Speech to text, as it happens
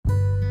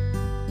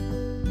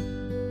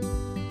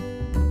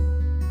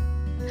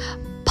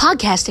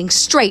Podcasting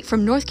straight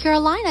from North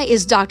Carolina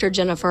is Dr.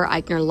 Jennifer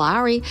Eichner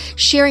Lowry,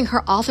 sharing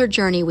her author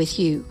journey with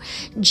you.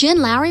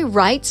 Jen Lowry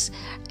Writes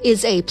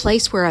is a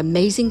place where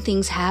amazing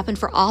things happen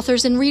for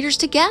authors and readers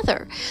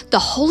together. The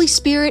Holy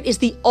Spirit is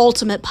the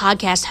ultimate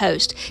podcast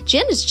host.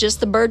 Jen is just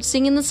the bird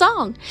singing the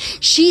song.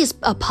 She is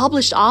a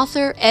published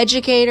author,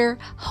 educator,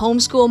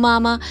 homeschool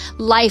mama,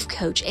 life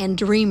coach, and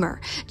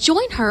dreamer.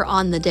 Join her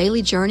on the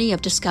daily journey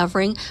of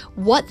discovering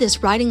what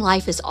this writing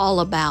life is all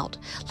about.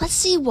 Let's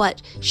see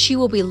what she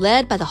will be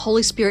led by the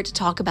Holy Spirit to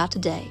talk about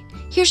today.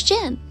 Here's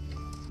Jen.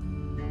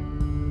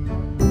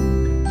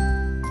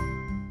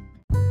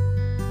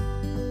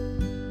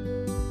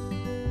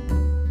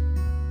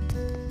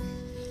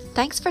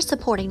 Thanks for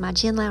supporting my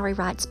Jen Lowry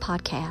Writes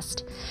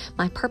podcast.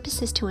 My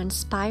purpose is to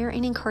inspire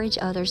and encourage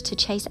others to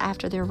chase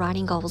after their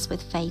writing goals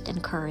with faith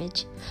and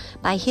courage.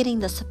 By hitting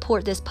the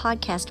support this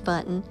podcast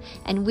button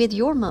and with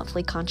your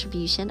monthly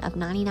contribution of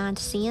 99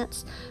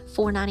 cents,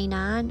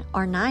 $4.99,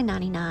 or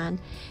 $9.99,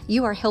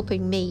 you are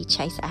helping me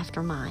chase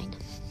after mine.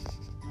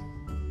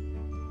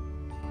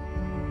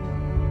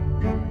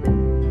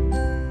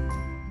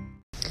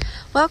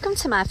 Welcome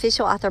to my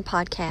official author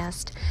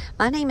podcast.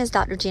 My name is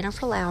Dr.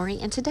 Jennifer Lowry,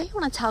 and today I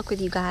want to talk with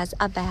you guys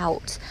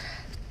about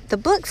the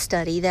book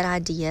study that I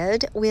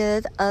did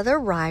with other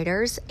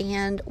writers,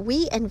 and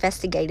we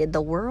investigated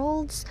the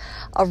worlds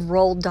of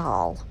Roald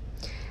Dahl.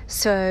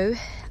 So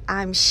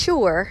I'm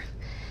sure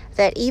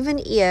that even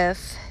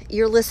if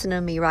you're listening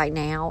to me right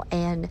now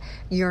and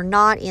you're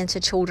not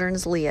into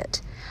children's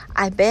lit,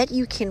 I bet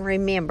you can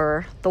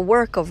remember the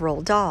work of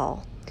Roald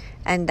Dahl,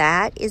 and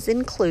that is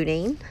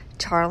including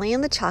Charlie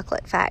and the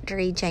Chocolate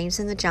Factory, James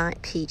and the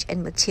Giant Peach,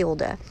 and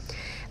Matilda.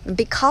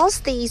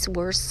 Because these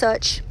were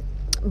such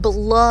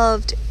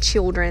beloved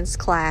children's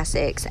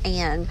classics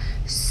and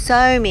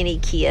so many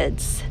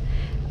kids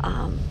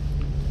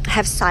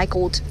have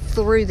cycled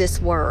through this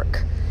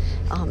work.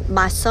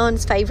 My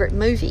son's favorite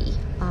movie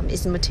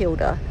is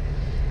Matilda.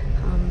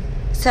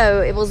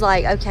 So it was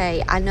like,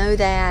 okay, I know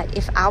that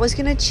if I was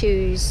going to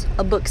choose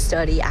a book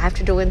study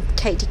after doing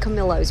Katie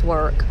Camillo's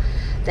work,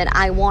 that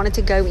I wanted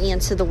to go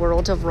into the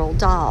world of Roald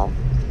Dahl.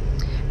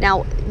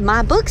 Now,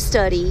 my book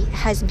study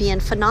has been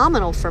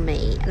phenomenal for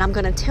me, and I'm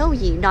going to tell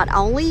you, not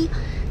only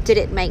did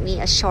it make me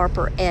a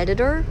sharper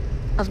editor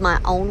of my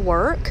own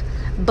work,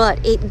 but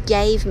it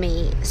gave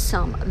me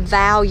some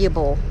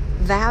valuable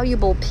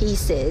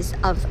pieces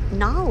of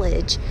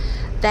knowledge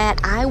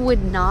that I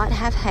would not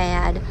have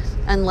had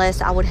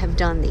unless I would have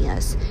done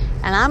this.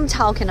 And I'm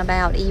talking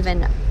about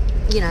even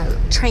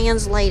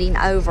translating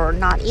over,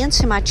 not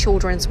into my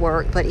children's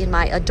work, but in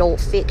my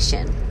adult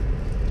fiction.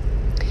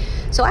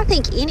 So I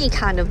think any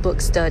kind of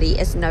book study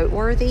is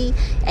noteworthy,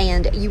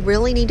 and you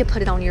really need to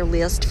put it on your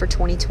list for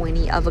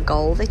 2020 of a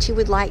goal that you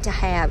would like to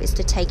have, is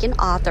to take an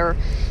author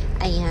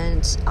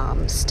and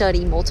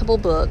study multiple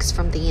books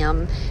from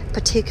them,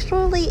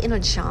 particularly in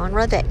a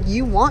genre that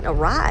you want to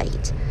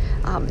write.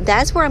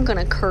 That's where I'm going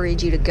to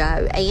encourage you to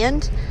go.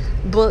 And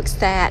books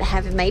that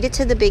have made it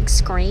to the big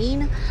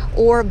screen,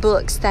 or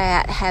books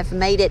that have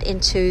made it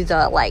into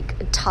the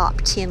top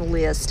 10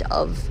 list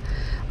of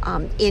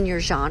in your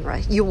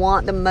genre. You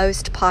want the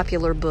most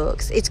popular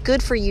books. It's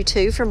good for you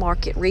too for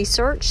market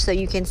research, so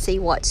you can see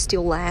what's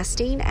still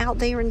lasting out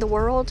there in the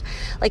world.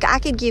 I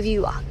could give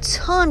you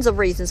tons of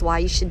reasons why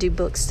you should do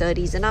book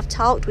studies, and I've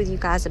talked with you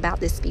guys about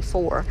this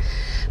before,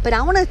 but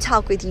I want to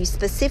talk with you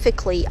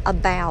specifically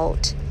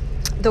about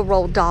the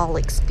Roald Dahl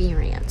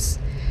experience.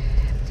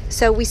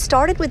 So we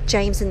started with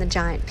James and the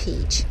Giant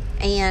Peach,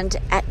 and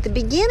at the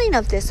beginning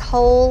of this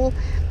whole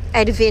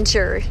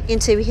adventure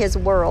into his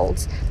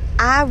worlds,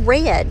 I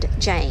read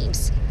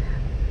James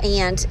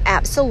and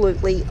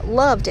absolutely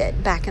loved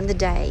it back in the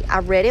day. I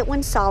read it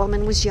when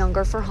Solomon was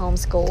younger for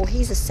homeschool.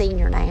 He's a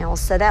senior now,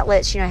 so that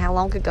lets you know how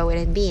long ago it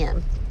had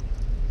been.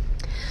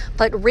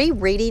 But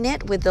rereading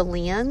it with the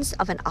lens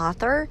of an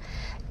author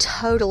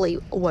totally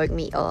woke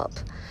me up.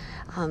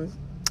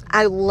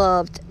 I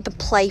loved the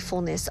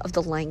playfulness of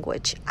the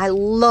language. I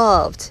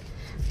loved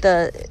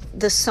the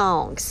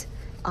songs,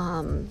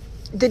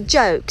 the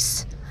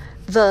jokes,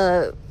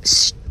 the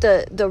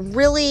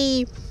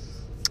really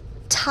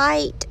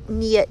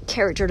tight-knit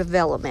character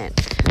development.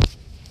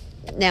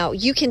 Now,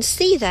 you can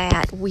see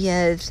that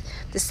with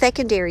the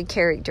secondary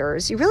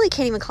characters. You really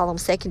can't even call them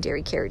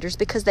secondary characters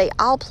because they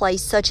all play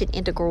such an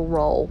integral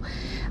role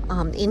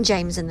in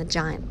James and the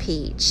Giant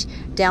Peach,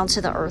 down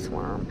to the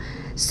earthworm.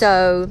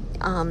 So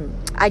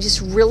I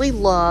just really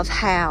love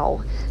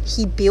how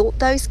he built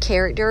those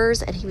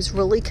characters, and he was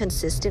really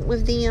consistent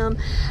with them.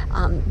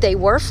 They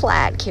were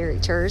flat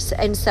characters,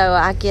 and so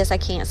I guess I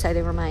can't say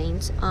they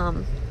remained.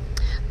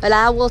 But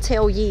I will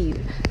tell you,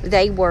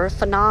 they were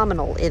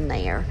phenomenal in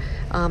there.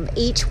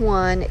 Each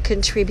one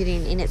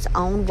contributing in its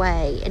own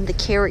way, and the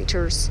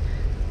characters,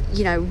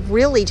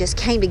 really just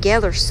came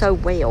together so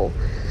well.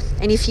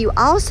 And if you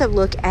also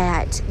look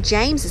at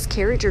James's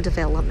character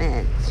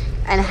development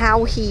and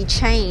how he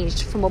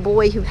changed from a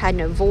boy who had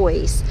no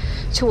voice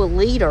to a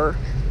leader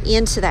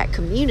into that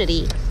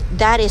community,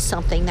 that is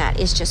something that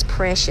is just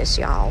precious,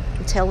 y'all.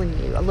 I'm telling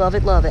you, I love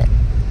it, love it.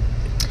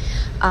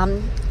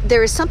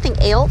 There is something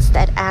else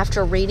that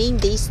after reading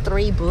these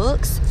 3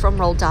 books from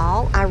Roald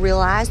Dahl, I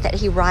realized that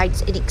he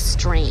writes in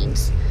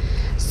extremes.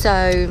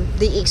 So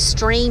the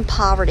extreme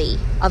poverty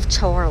of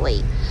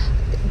Charlie.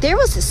 There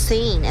was a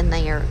scene in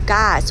there,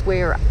 guys,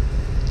 where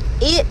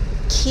it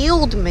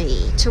killed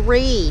me to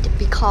read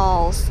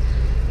because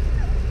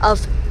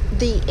of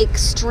the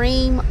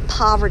extreme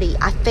poverty.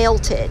 I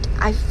felt it.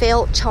 I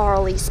felt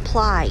Charlie's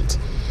plight.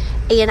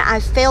 And I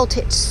felt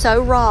it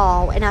so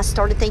raw, and I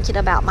started thinking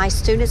about my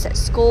students at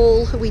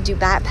school who we do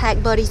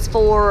backpack buddies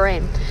for,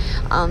 and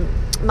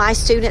my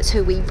students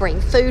who we bring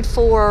food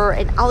for,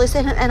 and all this.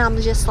 And I'm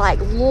just like,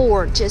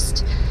 Lord,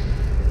 just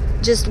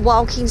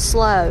walking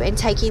slow and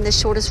taking the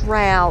shortest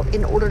route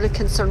in order to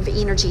conserve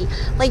energy.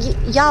 Like,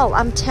 y'all,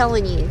 I'm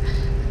telling you,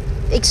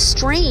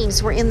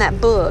 extremes were in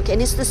that book.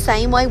 And it's the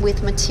same way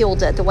with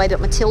Matilda, the way that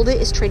Matilda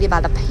is treated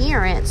by the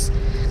parents,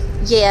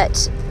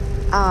 yet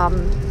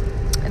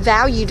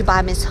valued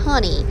by Miss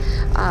Honey.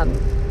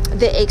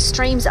 The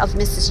extremes of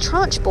Mrs.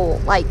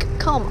 Trunchbull, like,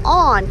 come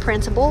on,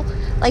 principal,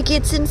 like,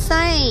 it's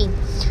insane.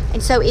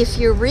 And so if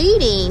you're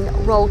reading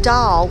Roald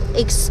Dahl,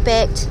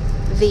 expect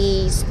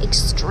these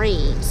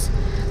extremes,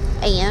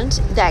 and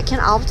that can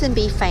often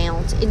be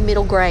found in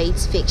middle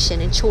grades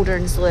fiction and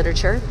children's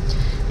literature.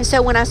 And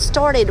so when I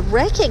started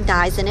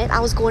recognizing it, I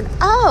was going,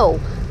 oh,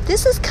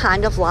 this is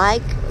kind of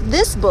like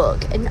this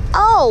book, and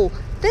oh,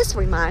 this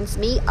reminds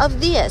me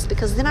of this,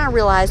 because then I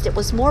realized it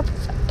was more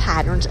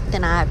patterned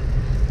than I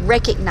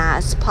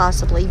recognized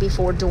possibly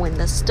before doing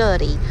the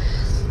study.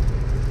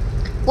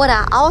 What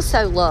I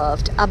also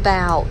loved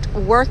about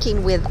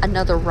working with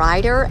another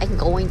writer and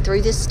going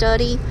through this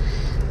study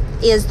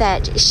is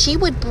that she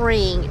would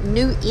bring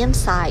new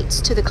insights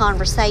to the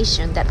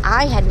conversation that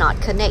I had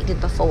not connected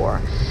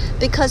before,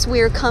 because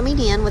we're coming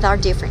in with our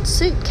different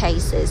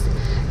suitcases.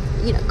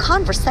 You know,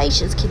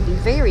 conversations can be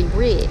very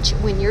rich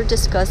when you're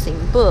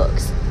discussing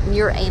books, and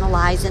you're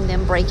analyzing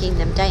them, breaking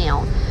them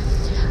down.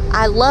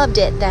 I loved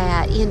it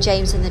that in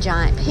James and the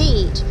Giant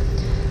Peach,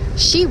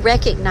 she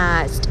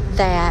recognized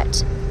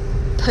that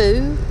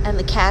Pooh and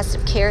the cast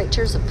of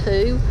characters of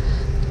Pooh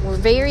were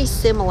very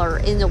similar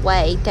in the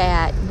way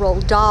that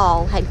Roald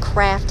Dahl had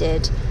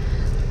crafted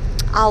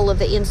all of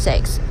the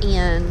insects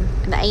and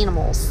the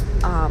animals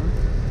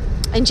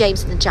in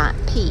James and the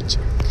Giant Peach.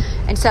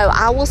 And so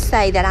I will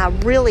say that I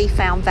really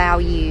found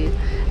value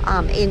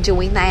in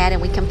doing that,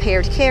 and we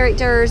compared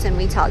characters, and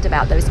we talked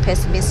about those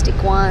pessimistic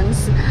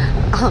ones,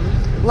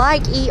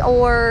 like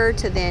Eeyore,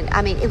 to then,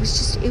 I mean, it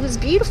was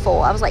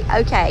beautiful. I was like,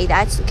 okay,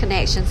 that's the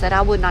connections that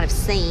I would not have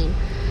seen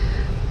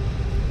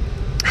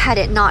had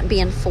it not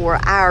been for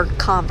our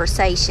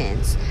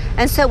conversations.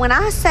 And so when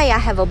I say I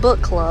have a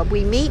book club,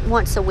 we meet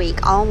once a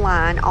week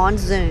online on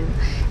Zoom,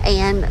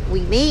 and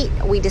we meet,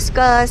 we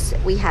discuss,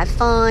 we have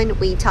fun,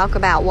 we talk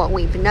about what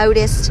we've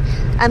noticed.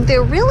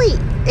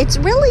 It's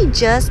really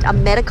just a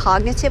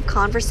metacognitive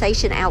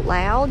conversation out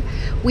loud.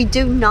 We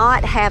do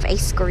not have a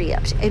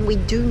script, and we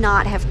do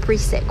not have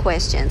preset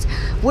questions.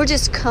 We're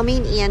just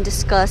coming in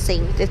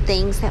discussing the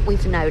things that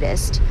we've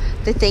noticed,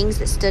 the things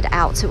that stood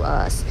out to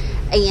us.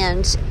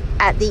 And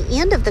at the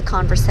end of the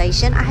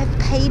conversation, I have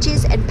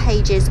pages and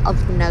pages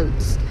of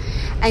notes.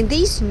 And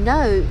these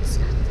notes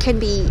can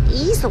be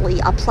easily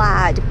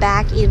applied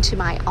back into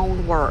my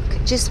own work,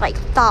 just like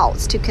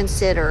thoughts to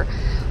consider,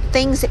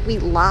 things that we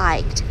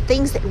liked,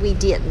 things that we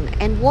didn't.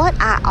 And what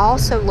I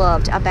also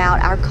loved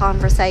about our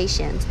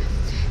conversations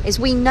is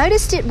we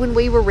noticed it when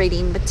we were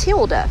reading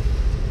Matilda.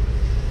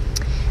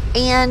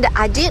 And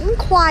I didn't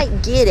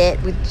quite get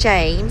it with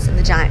James and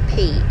the Giant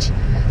Peach,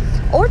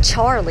 or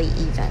Charlie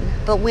even.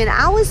 But when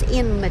I was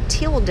in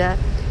Matilda,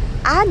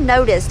 I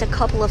noticed a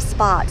couple of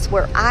spots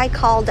where I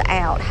called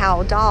out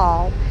how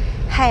Dahl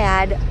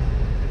had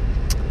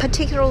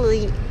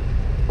particularly,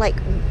 like,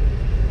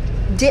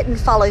 didn't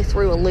follow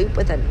through a loop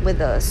with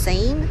a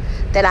scene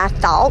that I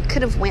thought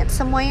could have went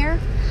somewhere,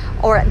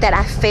 or that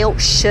I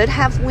felt should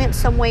have went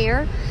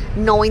somewhere,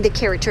 knowing the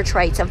character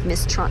traits of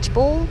Miss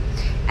Trunchbull.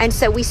 And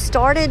so we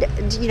started,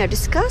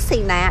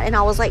 discussing that, and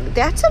I was like,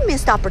 that's a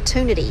missed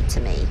opportunity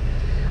to me.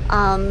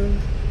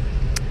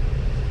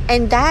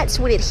 And that's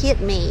when it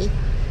hit me,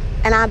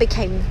 and I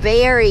became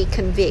very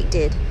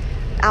convicted.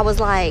 I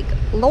was like,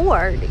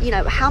 Lord,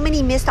 how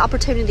many missed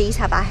opportunities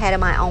have I had in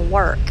my own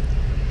work?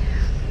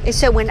 And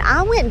so when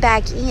I went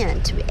back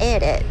in to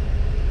edit,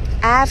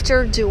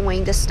 after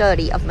doing the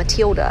study of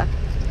Matilda,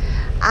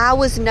 I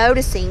was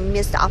noticing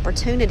missed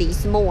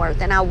opportunities more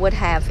than I would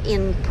have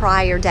in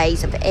prior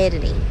days of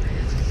editing.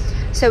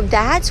 So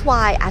that's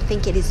why I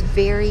think it is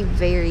very,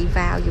 very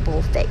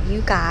valuable that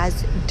you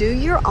guys do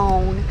your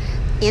own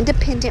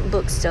independent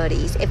book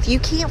studies. If you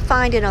can't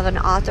find another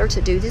author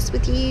to do this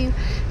with you,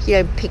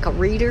 pick a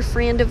reader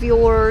friend of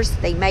yours.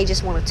 They may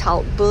just want to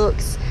talk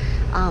books.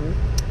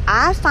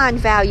 I find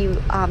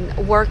value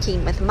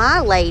working with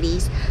my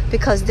ladies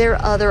because they're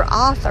other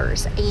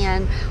authors,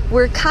 and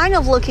we're kind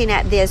of looking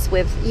at this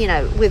with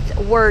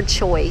word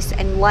choice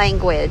and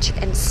language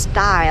and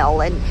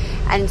style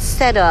and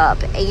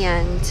setup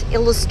and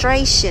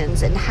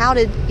illustrations and how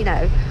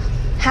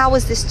how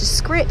was this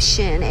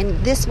description, and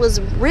this was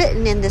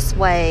written in this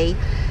way,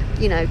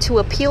 to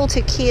appeal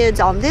to kids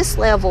on this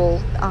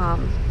level,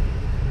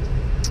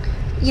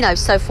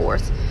 so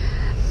forth.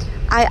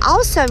 I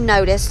also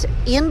noticed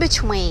in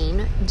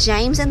between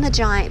James and the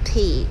Giant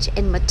Peach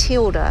and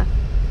Matilda,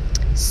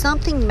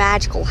 something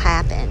magical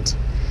happened.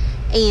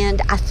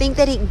 And I think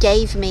that it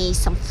gave me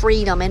some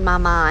freedom in my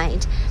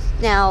mind.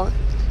 Now,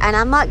 and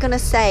I'm not going to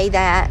say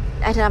that,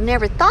 and I've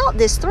never thought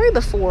this through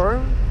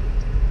before,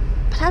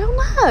 but I don't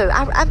know.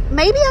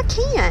 Maybe I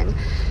can.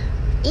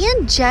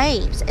 In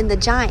James and the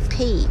Giant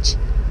Peach,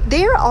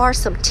 there are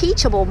some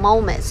teachable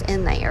moments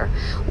in there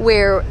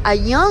where a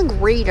young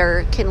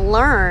reader can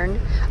learn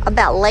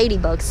about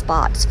ladybug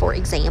spots, for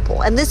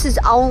example. And this is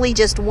only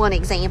just one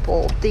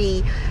example.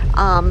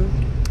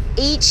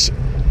 Each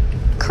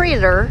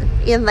critter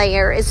in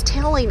there is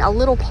telling a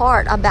little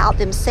part about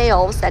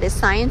themselves that is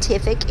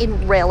scientific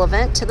and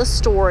relevant to the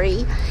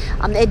story.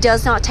 It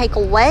does not take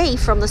away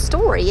from the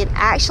story. It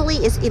actually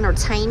is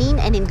entertaining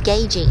and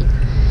engaging.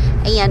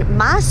 And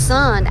my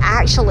son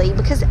actually,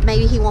 because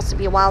maybe he wants to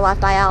be a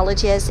wildlife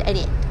biologist and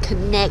it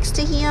connects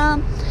to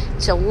him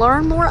to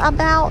learn more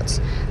about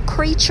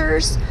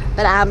creatures,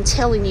 but I'm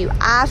telling you,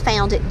 I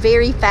found it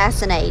very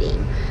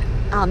fascinating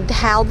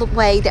how the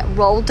way that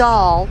Roald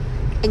Dahl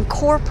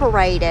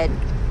incorporated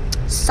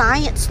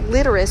science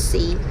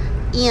literacy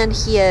in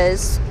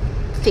his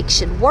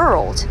fiction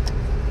world.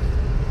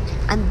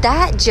 And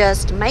that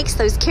just makes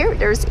those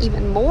characters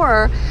even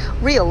more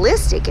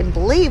realistic and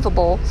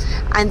believable.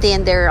 And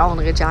then they're on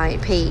a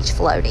giant peach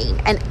floating.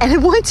 And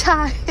one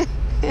time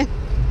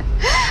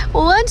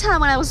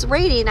when I was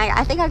reading,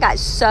 I think I got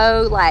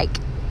so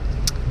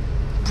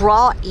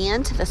brought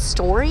into the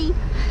story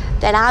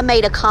that I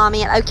made a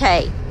comment.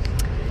 Okay,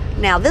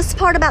 now this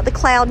part about the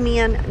cloud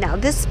men, now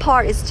this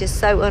part is just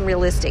so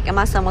unrealistic. And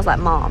my son was like,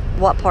 Mom,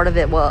 what part of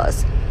it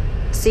was?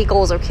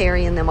 Seagulls are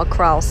carrying them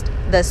across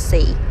the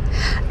sea.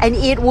 And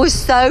it was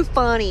so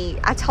funny.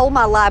 I told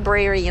my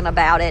librarian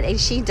about it and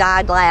she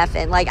died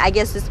laughing. I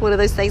guess it's one of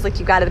those things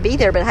you got to be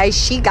there, but hey,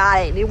 she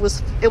got it and it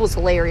was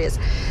hilarious.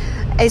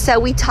 And so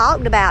we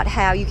talked about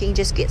how you can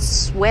just get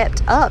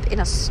swept up in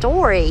a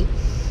story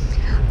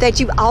that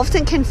you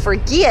often can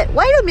forget.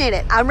 Wait a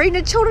minute, I'm reading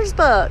a children's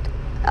book.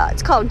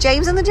 It's called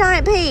James and the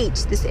Giant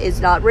Peach. This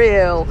is not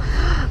real.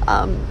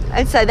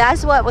 And so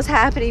that's what was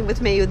happening with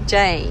me with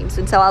James.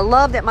 And so I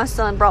love that my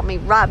son brought me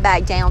right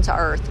back down to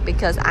earth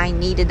because I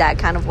needed that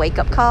kind of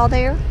wake-up call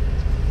there.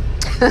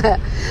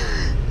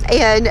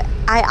 And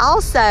I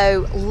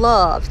also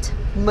loved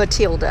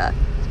Matilda,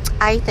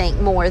 I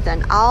think, more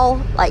than all,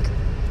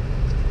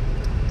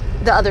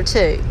 the other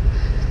two.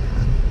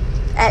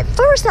 At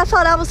first, I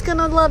thought I was going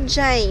to love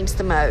James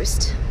the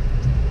most,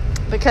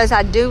 because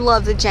I do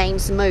love the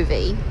James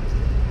movie.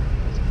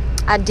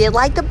 I did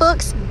like the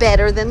books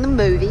better than the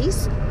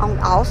movies on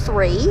all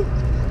three.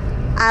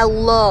 I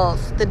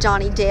love the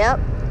Johnny Depp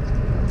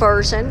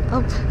version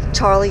of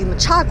Charlie and the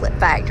Chocolate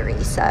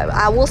Factory. So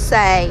I will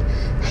say,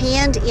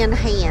 hand in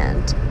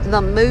hand,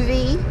 the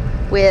movie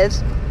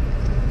with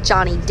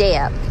Johnny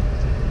Depp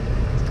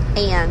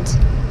and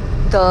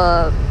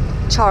the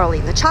Charlie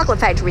and the Chocolate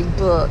Factory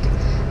book.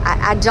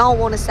 I don't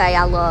want to say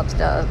I loved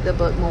the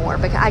book more,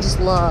 because I just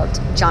loved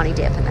Johnny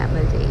Depp in that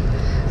movie.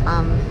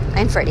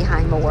 And Freddie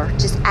Highmore.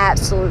 Just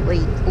absolutely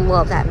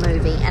love that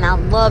movie. And I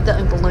love the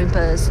Oompa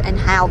Loompas and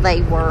how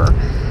they were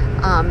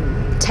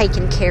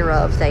taken care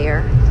of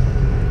there.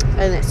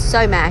 And it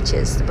so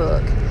matches the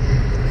book.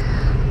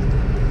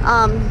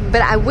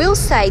 But I will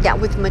say that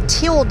with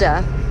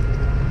Matilda,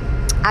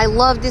 I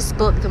love this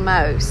book the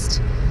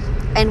most.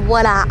 And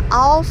what I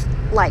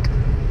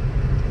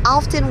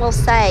often will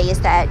say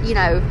is that,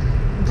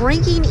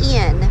 bringing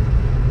in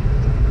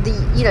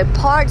the,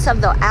 parts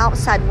of the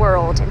outside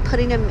world and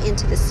putting them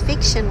into this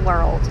fiction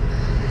world,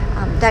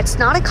 that's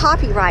not a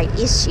copyright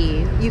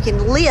issue. You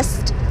can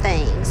list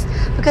things.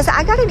 Because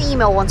I got an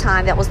email one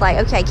time that was like,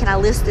 okay, can I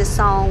list this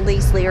song,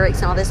 these lyrics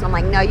and all this? And I'm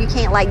like, no, you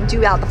can't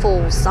do out the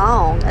full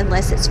song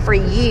unless it's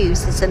free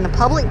use. It's in the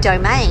public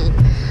domain.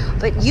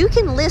 But you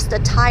can list a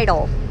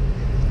title,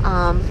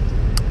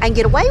 and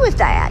get away with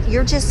that.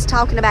 You're just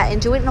talking about and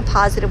do it in a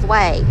positive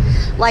way.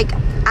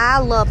 I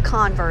love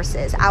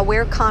Converses. I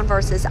wear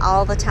Converses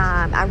all the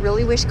time. I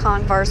really wish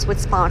Converse would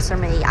sponsor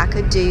me. I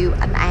could do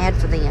an ad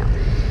for them.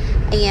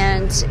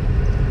 And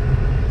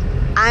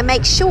I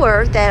make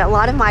sure that a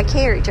lot of my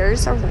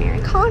characters are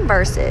wearing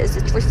Converses.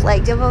 It's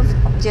reflective of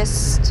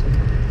just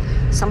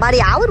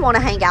somebody I would want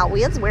to hang out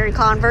with wearing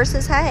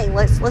Converses. Hey,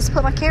 let's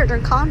put my character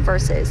in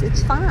Converses.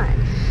 It's fine.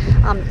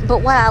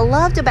 But what I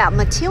loved about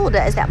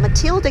Matilda is that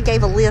Matilda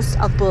gave a list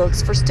of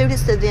books for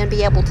students to then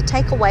be able to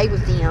take away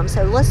with them.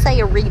 So let's say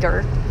a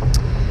reader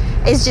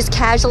is just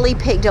casually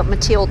picked up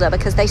Matilda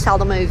because they saw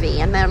the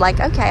movie and they're like,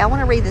 okay, I want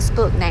to read this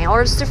book now.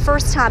 Or it's their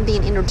first time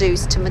being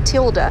introduced to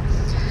Matilda.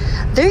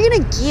 They're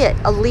going to get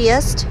a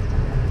list,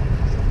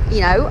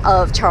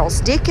 of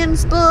Charles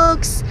Dickens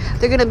books.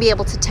 They're going to be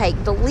able to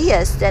take the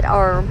lists that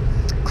are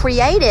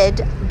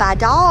created by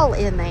Dahl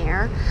in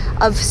there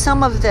of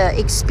some of the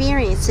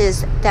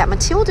experiences that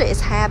Matilda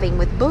is having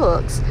with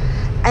books.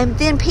 And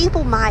then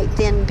people might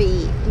then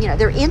be,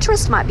 their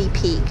interest might be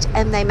piqued,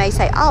 and they may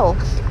say, oh,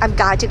 I've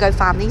got to go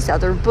find these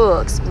other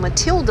books.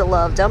 Matilda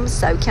loved them,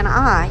 so can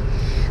I.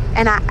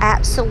 And I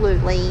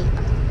absolutely,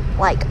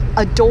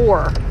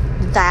 adore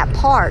that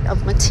part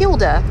of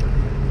Matilda.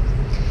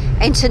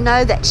 And to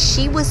know that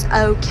she was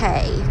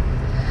okay.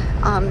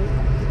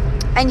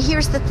 And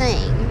here's the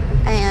thing,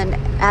 and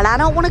I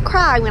don't want to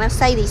cry when I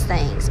say these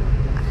things,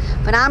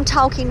 but I'm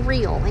talking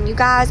real. And you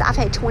guys, I've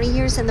had 20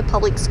 years in the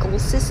public school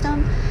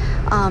system.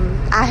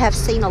 I have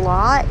seen a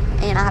lot,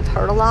 and I've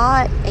heard a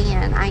lot,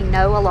 and I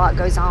know a lot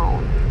goes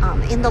on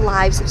in the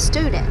lives of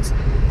students.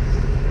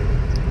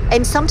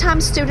 And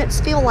sometimes students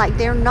feel like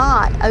they're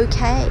not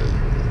okay.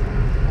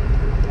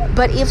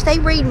 But if they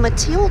read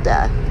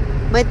Matilda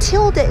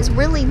is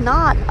really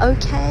not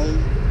okay.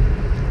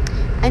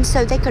 And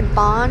so they could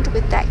bond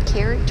with that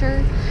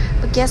character.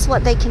 But guess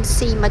what they can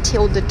see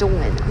Matilda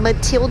doing?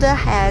 Matilda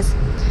has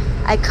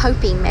a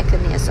coping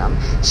mechanism.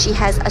 She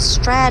has a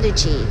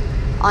strategy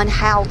on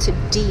how to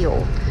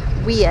deal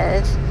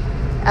with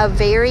a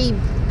very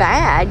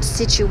bad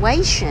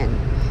situation.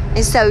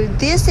 And so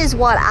this is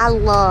what I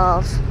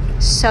love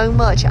so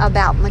much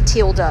about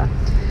Matilda,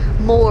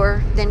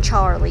 more than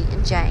Charlie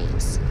and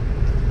James.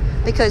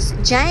 Because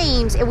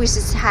James, it was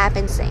just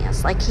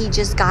happenstance. He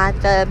just got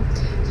the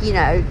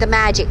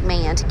magic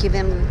man to give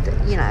him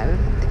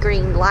the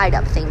green light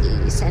up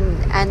thingies,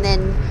 and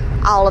then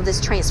all of this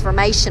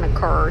transformation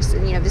occurs,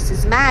 and this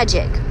is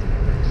magic.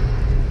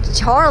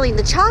 Charlie in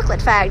the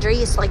Chocolate Factory,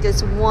 it's like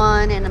this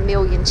 1 in a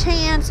million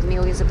chance,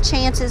 millions of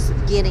chances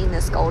of getting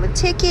this golden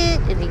ticket,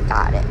 and he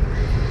got it.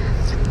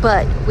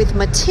 But with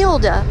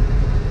Matilda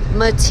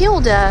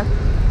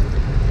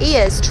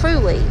is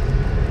truly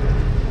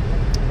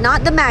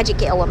not the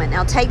magic element.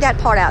 Now take that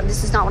part out.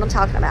 This is not what I'm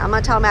talking about. I'm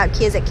not talking about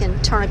kids that can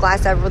turn a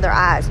glass over with their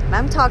eyes.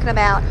 I'm talking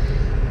about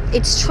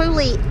it's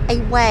truly a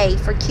way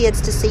for kids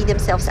to see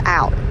themselves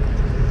out.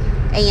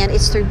 And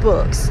it's through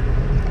books.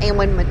 And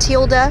when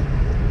Matilda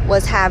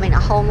was having a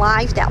home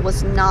life that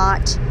was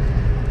not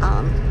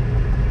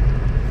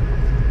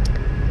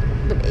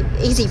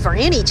easy for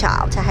any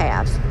child to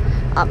have,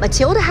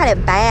 Matilda had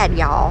it bad,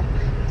 y'all.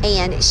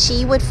 And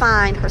she would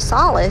find her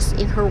solace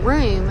in her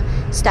room,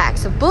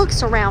 stacks of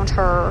books around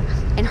her,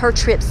 and her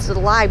trips to the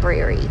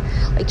library.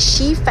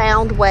 She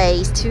found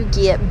ways to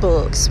get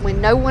books when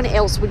no one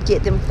else would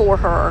get them for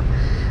her.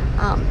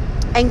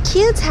 And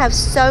kids have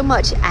so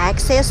much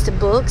access to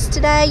books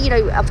today.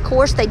 Of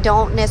course, they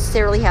don't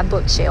necessarily have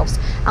bookshelves.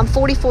 I'm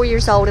 44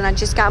 years old, and I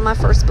just got my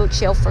first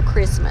bookshelf for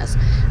Christmas.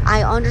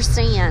 I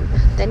understand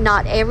that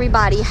not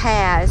everybody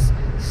has,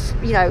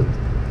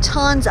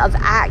 tons of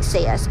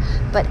access,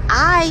 but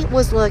I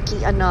was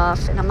lucky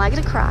enough, and I'm not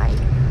going to cry,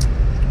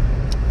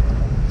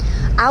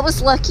 I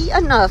was lucky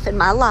enough in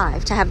my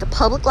life to have the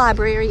public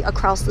library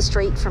across the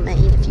street from me.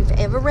 If you've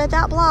ever read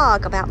that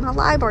blog about my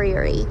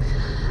library,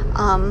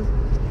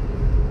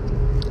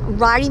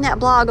 writing that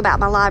blog about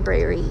my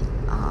library,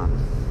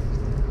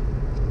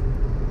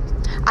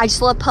 I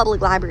just love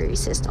public library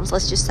systems.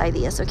 Let's just say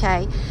this,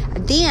 okay?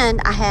 Then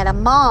I had a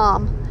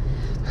mom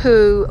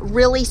who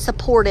really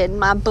supported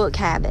my book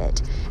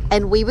habit.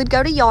 And we would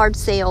go to yard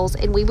sales,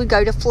 and we would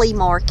go to flea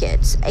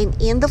markets. And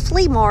in the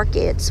flea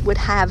markets would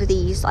have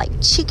these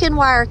chicken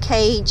wire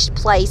caged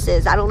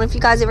places. I don't know if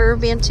you guys have ever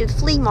been to the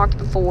flea market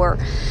before,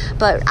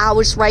 but I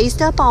was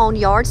raised up on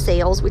yard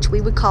sales, which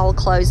we would call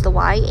close the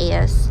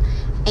YS,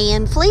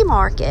 and flea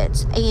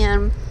markets.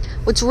 And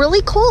what's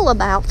really cool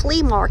about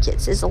flea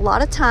markets is a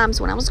lot of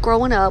times when I was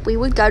growing up, we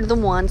would go to the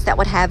ones that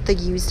would have the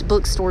used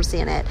bookstores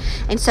in it.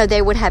 And so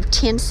they would have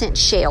 10-cent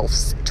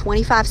shelves,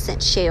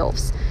 25-cent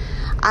shelves.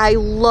 I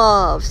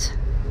loved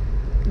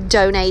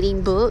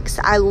donating books.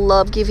 I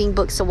love giving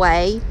books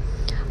away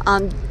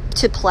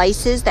to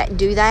places that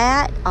do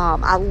that.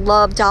 I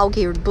love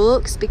dog-eared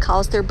books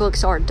because their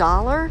books are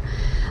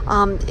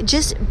 $1.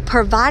 Just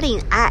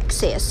providing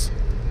access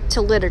to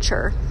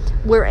literature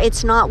where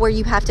it's not where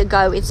you have to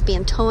go and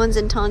spend tons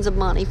and tons of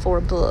money for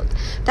a book.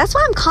 That's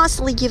why I'm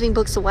constantly giving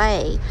books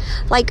away.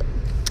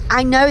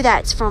 I know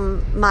that's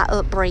from my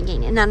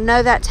upbringing, and I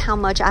know that's how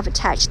much I've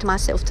attached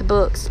myself to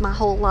books my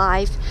whole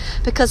life,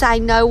 because I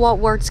know what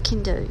words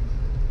can do.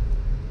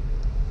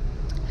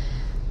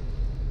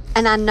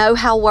 And I know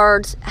how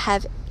words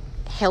have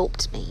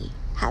helped me,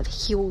 have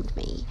healed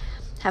me,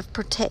 have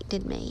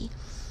protected me.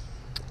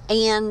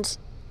 And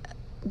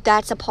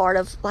that's a part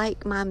of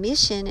my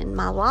mission in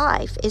my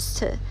life, is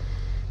to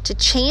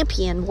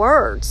champion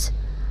words.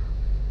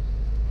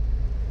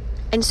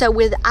 And so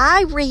with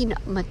I read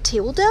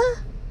Matilda,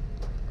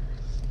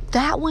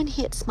 that one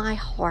hits my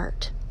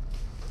heart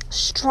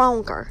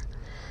stronger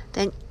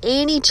than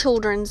any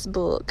children's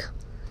book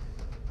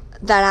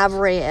that I've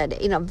read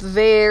in a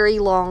very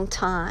long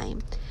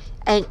time.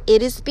 And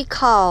it is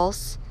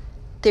because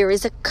there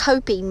is a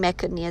coping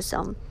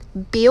mechanism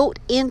built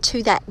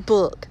into that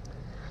book.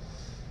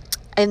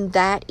 And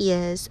that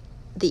is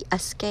the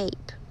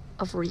escape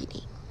of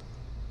reading.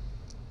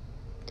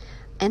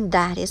 And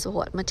that is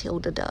what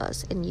Matilda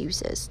does and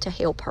uses to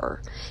help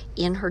her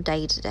in her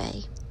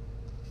day-to-day.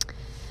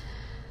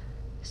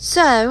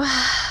 So,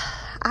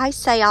 I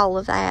say all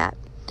of that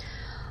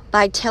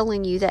by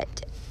telling you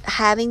that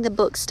having the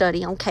book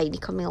study on Katie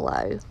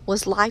Camillo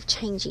was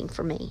life-changing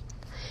for me,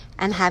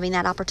 and having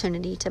that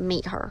opportunity to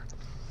meet her.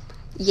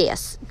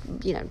 Yes,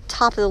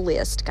 top of the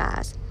list,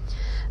 guys.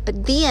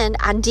 But then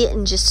I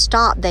didn't just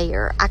stop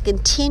there. I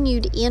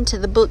continued into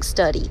the book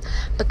study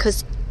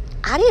because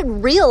I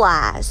didn't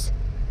realize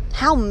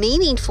how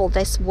meaningful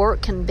this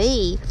work can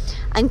be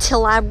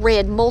until I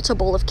read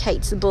multiple of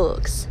Kate's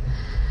books.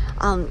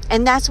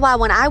 And that's why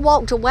when I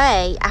walked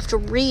away after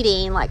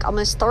reading like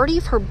almost 30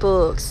 of her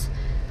books,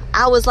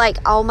 I was like,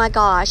 oh my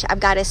gosh, I've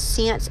got a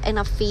sense and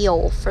a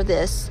feel for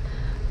this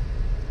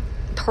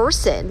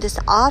person, this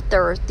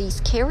author, these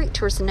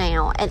characters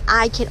now, and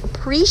I can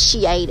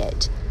appreciate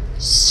it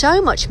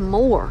so much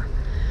more.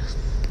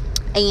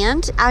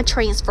 And I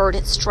transferred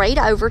it straight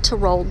over to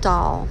Roald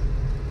Dahl.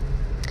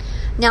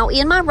 Now,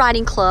 in my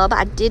writing club,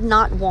 I did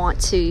not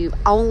want to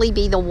only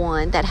be the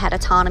one that had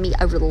autonomy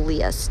over the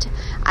list.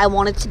 I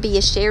wanted to be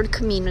a shared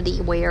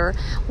community where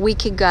we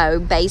could go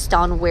based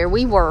on where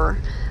we were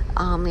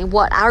and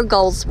what our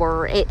goals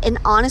were. And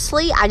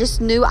honestly, I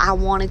just knew I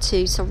wanted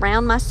to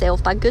surround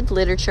myself by good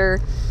literature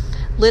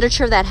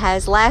that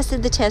has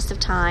lasted the test of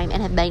time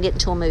and have made it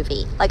into a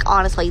movie. Like,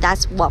 honestly,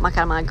 that's what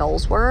my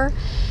goals were.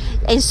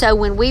 And so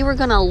when we were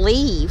going to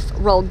leave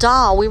Roald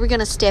Dahl, we were going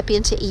to step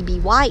into E.B.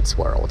 White's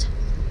world.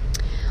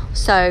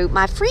 So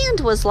my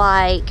friend was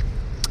like,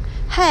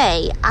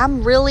 hey,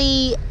 I'm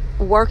really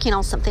working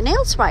on something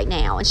else right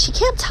now. And she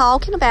kept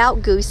talking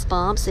about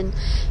Goosebumps, and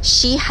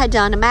she had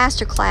done a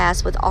master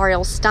class with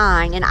R.L.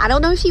 Stine. And I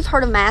don't know if you've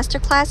heard of master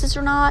classes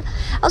or not.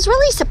 I was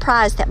really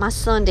surprised that my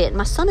son did.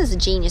 My son is a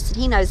genius, and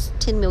he knows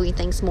 10 million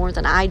things more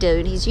than I do,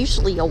 and he's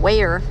usually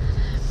aware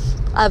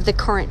of the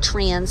current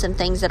trends and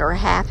things that are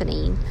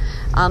happening.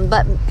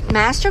 But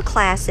master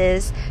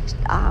classes,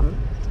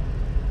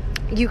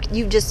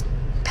 you just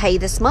pay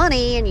this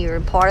money and you're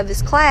part of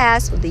this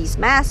class with these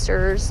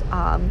masters.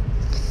 And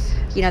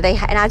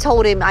I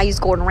told him, I use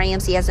Gordon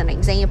Ramsay as an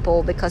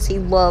example because he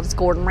loves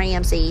Gordon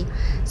Ramsay.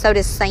 So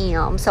does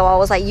Sam. So I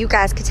was like, you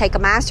guys could take a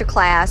master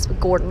class with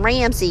Gordon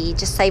Ramsay,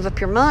 just save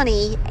up your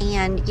money,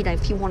 and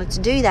if you wanted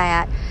to do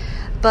that.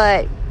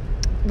 But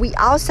we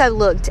also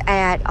looked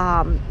at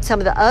some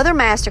of the other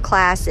master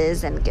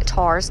classes and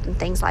guitarists and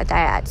things like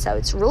that. So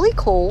it's really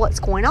cool what's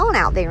going on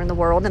out there in the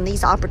world and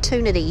these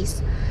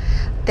opportunities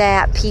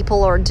that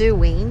people are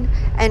doing.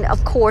 And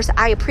of course,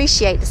 I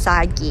appreciate the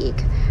side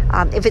gig.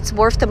 If it's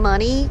worth the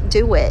money,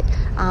 do it.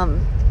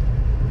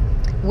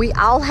 We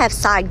all have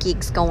side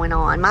gigs going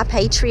on. My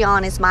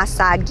Patreon is my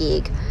side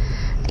gig.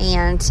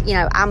 And,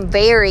 I'm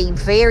very,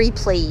 very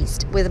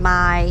pleased with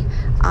my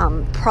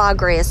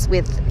progress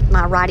with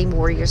my Writing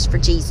Warriors for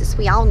Jesus.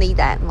 We all need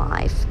that in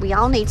life. We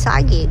all need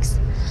side gigs.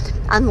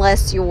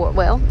 Unless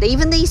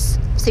even these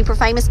super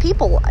famous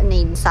people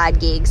need side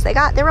gigs. They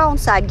got their own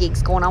side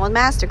gigs going on with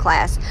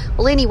Masterclass.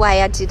 Well, anyway,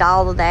 I did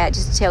all of that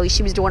just to tell you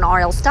she was doing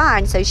R.L.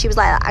 Stine. So she was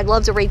like, I'd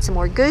love to read some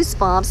more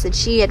Goosebumps. And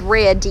she had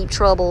read Deep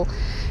Trouble.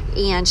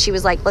 And she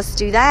was like, let's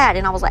do that.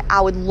 And I was like,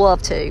 I would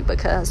love to,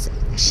 because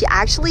she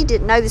actually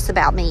didn't know this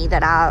about me,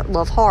 that I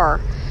love horror.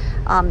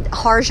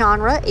 Horror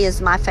genre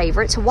is my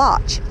favorite to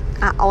watch.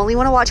 I only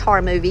want to watch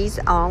horror movies.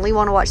 I only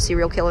want to watch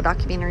serial killer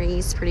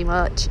documentaries, pretty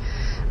much.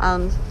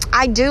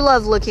 I do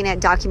love looking at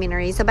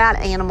documentaries about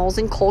animals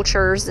and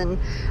cultures, and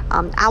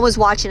I was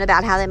watching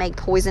about how they make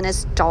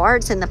poisonous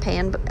darts in the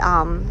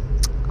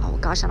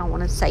I don't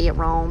want to say it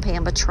wrong,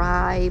 Pamba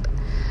tribe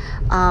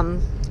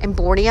in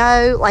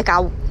Borneo. Like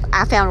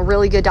I found a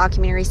really good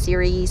documentary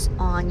series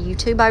on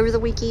YouTube over the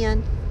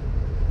weekend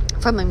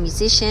from a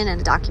musician and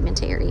a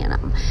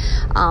documentarian.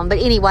 But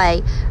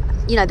anyway,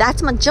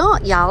 that's my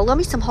junk, y'all. Love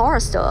me some horror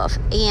stuff.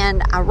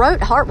 And I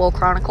wrote Hartwell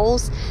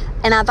Chronicles,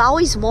 and I've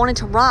always wanted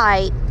to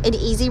write an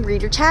easy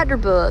reader chapter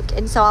book.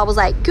 And so I was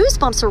like,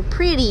 Goosebumps are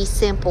pretty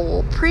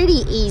simple,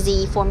 pretty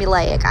easy,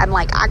 formulaic. I'm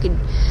like,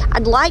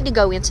 I'd like to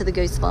go into the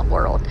Goosebump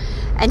world.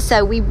 And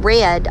so we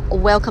read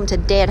Welcome to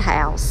Dead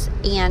House,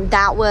 and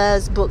that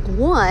was book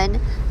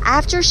 1.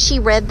 After she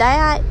read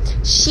that,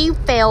 she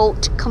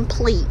felt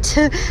complete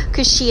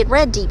because she had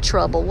read Deep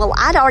Trouble. Well,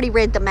 I'd already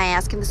read The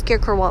Mask and The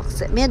Scarecrow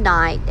Walks at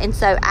Midnight. And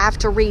so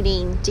after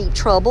reading Deep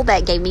Trouble,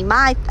 that gave me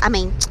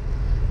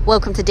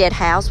Welcome to Dead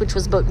House, which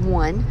was book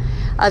 1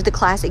 of the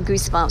classic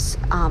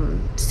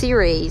Goosebumps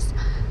series.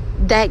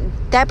 That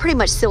pretty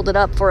much sealed it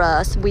up for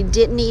us. We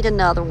didn't need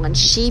another one.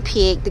 She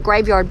picked The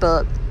Graveyard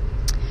Book,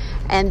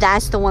 and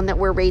that's the one that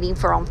we're reading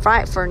for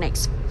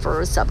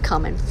this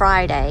upcoming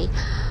Friday.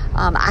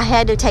 I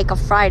had to take a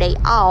Friday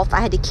off. I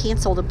had to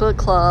cancel the book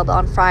club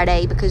on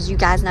Friday because you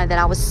guys know that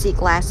I was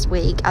sick last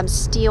week. I'm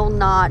still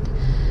not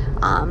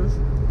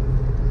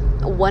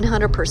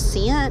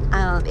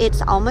 100%.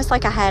 It's almost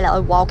like I had a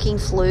walking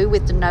flu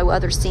with no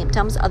other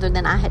symptoms other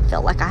than I had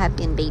felt like I had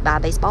been beat by a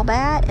baseball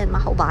bat and my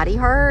whole body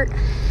hurt.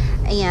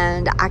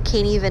 And I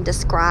can't even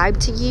describe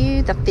to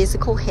you the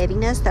physical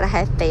heaviness that I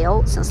have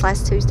felt since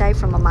last Tuesday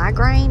from a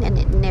migraine, and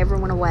it never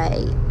went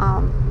away.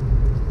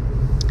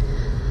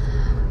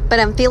 But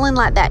I'm feeling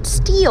like that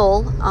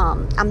still.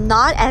 I'm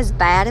not as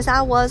bad as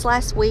I was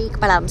last week,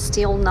 but I'm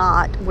still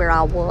not where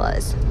I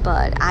was.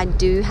 But I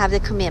do have the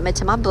commitment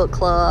to my book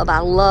club. I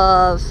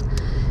love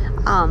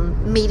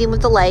meeting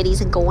with the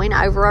ladies and going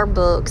over our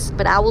books.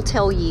 But I will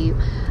tell you,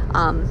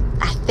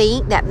 I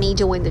think that me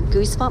doing the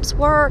Goosebumps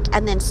work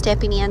and then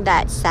stepping in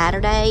that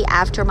Saturday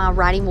after my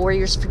Writing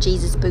Warriors for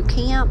Jesus boot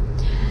camp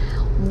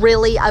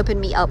really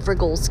opened me up for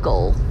Ghoul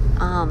School.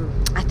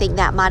 I think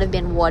that might have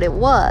been what it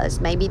was.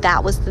 Maybe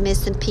that was the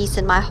missing piece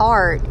in my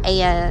heart.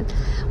 And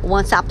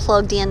once I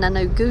plugged in a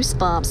new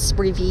Goosebumps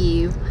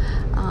review,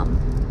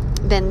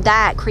 then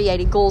that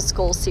created Ghoul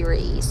School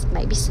series.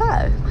 Maybe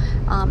so.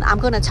 I'm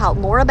going to talk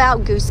more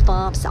about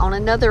Goosebumps on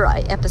another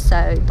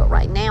episode, but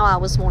right now I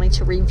was wanting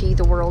to review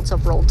The Worlds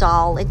of Roald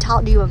Dahl and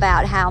talk to you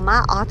about how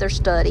my author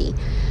study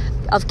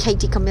of Kate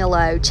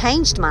DiCamillo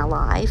changed my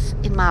life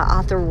in my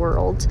author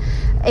world.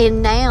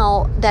 And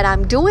now that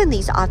I'm doing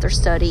these author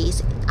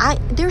studies,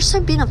 they're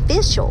so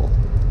beneficial.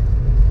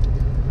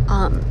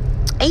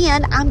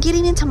 And I'm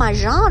getting into my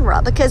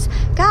genre because,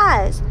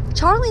 guys,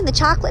 Charlie and the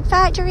Chocolate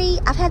Factory,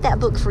 I've had that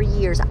book for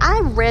years.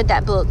 I read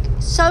that book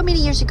so many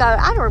years ago,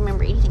 I don't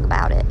remember anything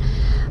about it.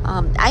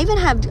 I even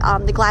have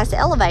The Glass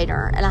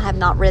Elevator, and I have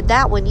not read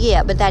that one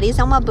yet, but that is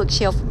on my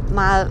bookshelf,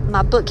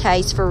 my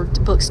bookcase for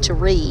books to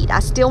read. I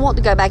still want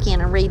to go back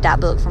in and read that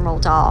book from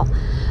Roald Dahl.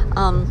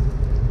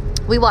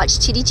 We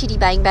watched Chitty Chitty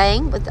Bang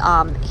Bang with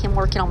him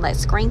working on that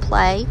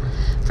screenplay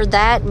for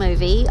that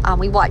movie.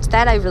 We watched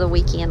that over the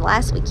weekend,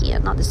 last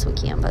weekend, not this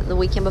weekend, but the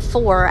weekend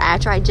before,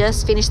 after I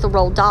just finished the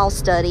Roald Dahl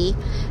study.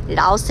 It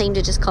all seemed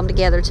to just come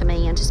together to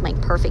me and just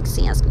make perfect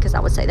sense, because I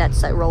would say that's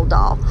so Roald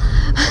Dahl.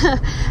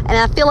 And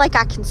I feel like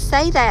I can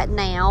say that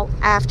now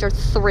after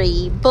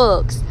 3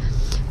 books.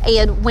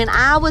 And when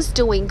I was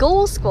doing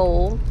Ghoul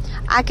School,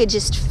 I could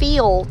just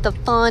feel the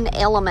fun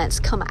elements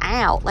come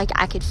out. Like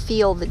I could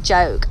feel the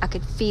joke. I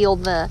could feel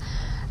the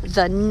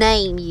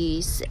name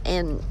use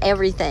and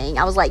everything.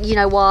 I was like, you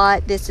know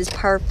what? This is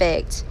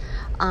perfect.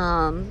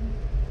 And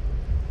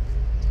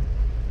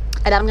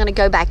I'm going to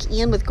go back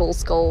in with Ghoul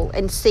School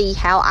and see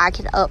how I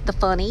can up the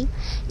funny.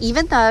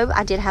 Even though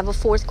I did have a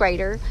 4th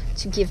grader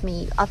to give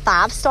me a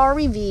 5-star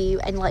review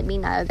and let me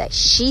know that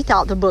she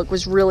thought the book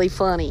was really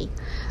funny.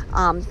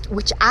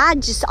 Which I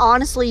just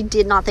honestly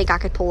did not think I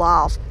could pull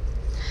off.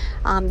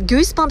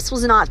 Goosebumps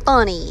was not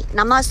funny. And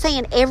I'm not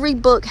saying every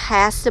book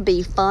has to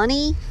be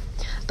funny,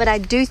 but I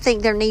do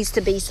think there needs to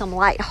be some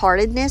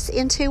lightheartedness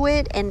into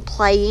it and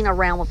playing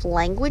around with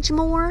language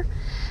more.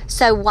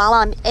 So while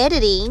I'm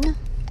editing,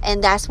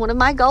 and that's one of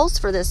my goals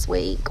for this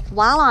week,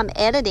 while I'm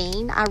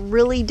editing, I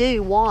really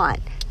do want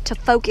to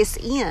focus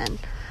in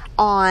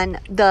on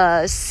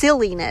the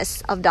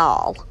silliness of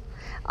Dahl.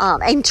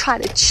 And try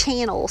to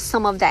channel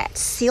some of that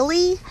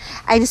silly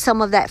and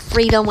some of that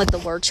freedom with the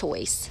word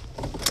choice.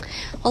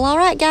 Well, all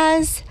right,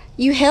 guys.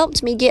 You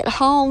helped me get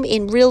home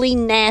in really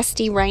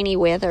nasty, rainy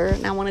weather.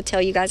 And I want to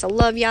tell you guys I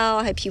love y'all.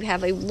 I hope you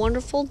have a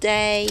wonderful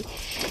day.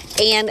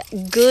 And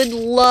good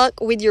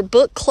luck with your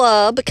book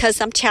club, because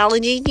I'm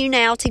challenging you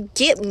now to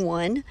get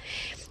one.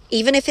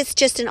 Even if it's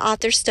just an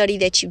author study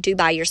that you do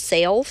by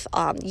yourself,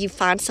 you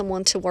find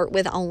someone to work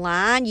with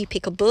online, you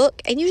pick a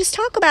book, and you just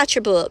talk about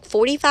your book,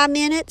 45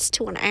 minutes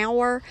to an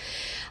hour.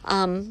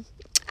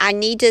 I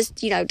need to,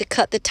 to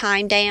cut the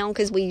time down,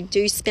 because we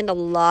do spend a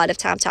lot of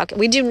time talking.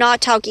 We do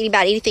not talk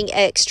about anything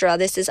extra.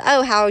 This is,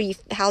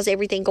 how's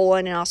everything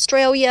going in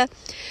Australia?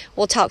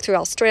 We'll talk through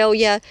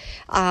Australia.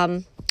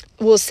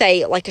 We'll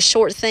say like a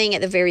short thing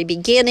at the very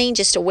beginning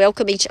just to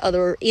welcome each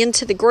other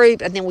into the group,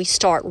 and then we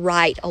start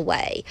right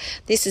away.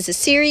 This is a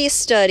serious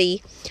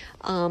study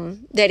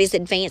that is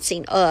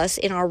advancing us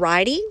in our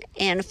writing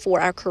and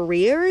for our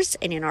careers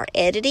and in our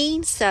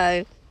editing.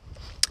 So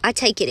I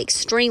take it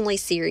extremely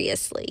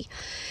seriously.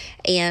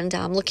 And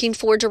I'm looking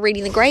forward to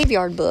reading the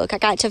Graveyard Book. I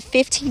got to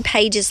 15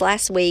 pages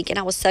last week, and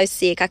I was so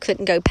sick I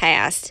couldn't go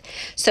past.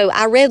 So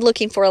I read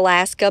Looking for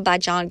Alaska by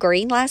John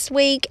Green last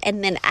week,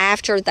 and then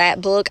after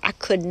that book, I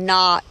could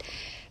not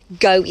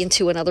go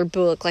into another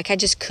book. Like, I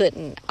just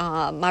couldn't.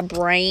 My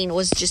brain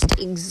was just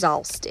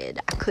exhausted.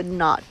 I could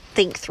not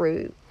think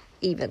through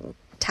even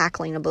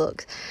tackling a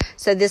book.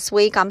 So this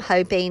week I'm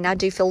hoping, I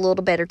do feel a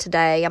little better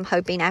today. I'm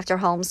hoping after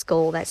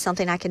homeschool that's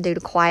something I can do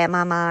to quiet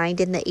my mind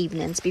in the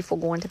evenings before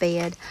going to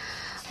bed.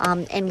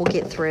 And we'll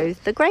get through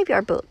the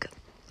Graveyard Book.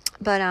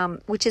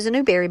 But which is a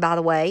Newbery, by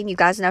the way. You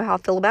guys know how I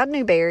feel about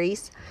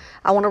Newberries.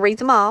 I want to read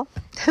them all.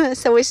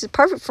 So it's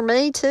perfect for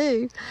me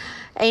too.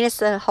 And it's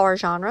the horror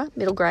genre,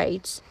 middle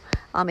grades.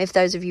 If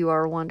those of you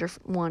are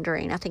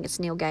wondering, I think it's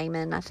Neil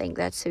Gaiman. I think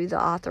that's who the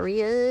author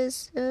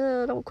is.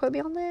 Don't quote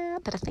me on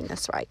that, but I think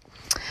that's right.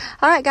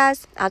 All right,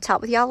 guys. I'll talk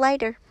with y'all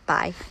later.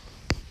 Bye.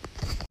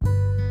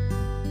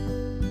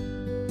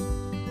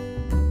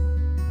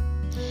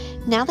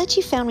 Now that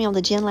you found me on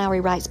the Jen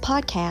Lowry Writes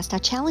podcast, I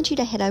challenge you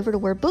to head over to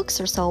where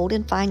books are sold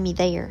and find me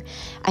there.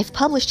 I've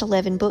published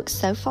 11 books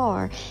so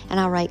far, and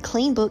I write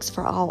clean books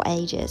for all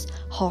ages.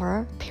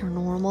 Horror,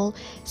 paranormal,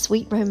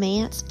 sweet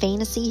romance,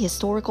 fantasy,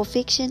 historical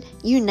fiction,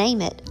 you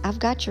name it. I've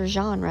got your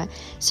genre.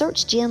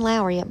 Search Jen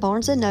Lowry at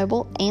Barnes &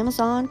 Noble,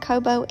 Amazon,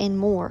 Kobo, and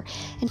more.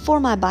 And for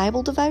my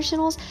Bible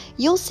devotionals,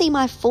 you'll see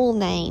my full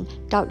name,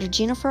 Dr.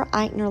 Jennifer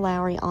Eichner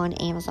Lowry, on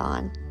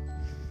Amazon.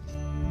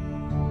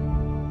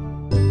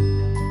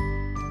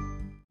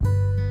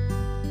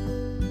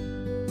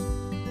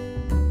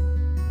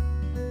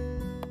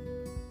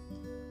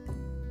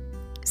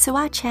 So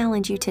I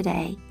challenge you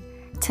today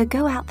to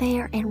go out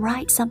there and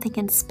write something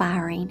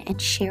inspiring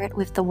and share it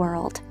with the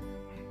world.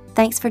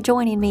 Thanks for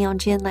joining me on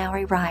Jen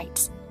Lowry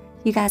Writes.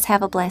 You guys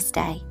have a blessed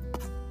day.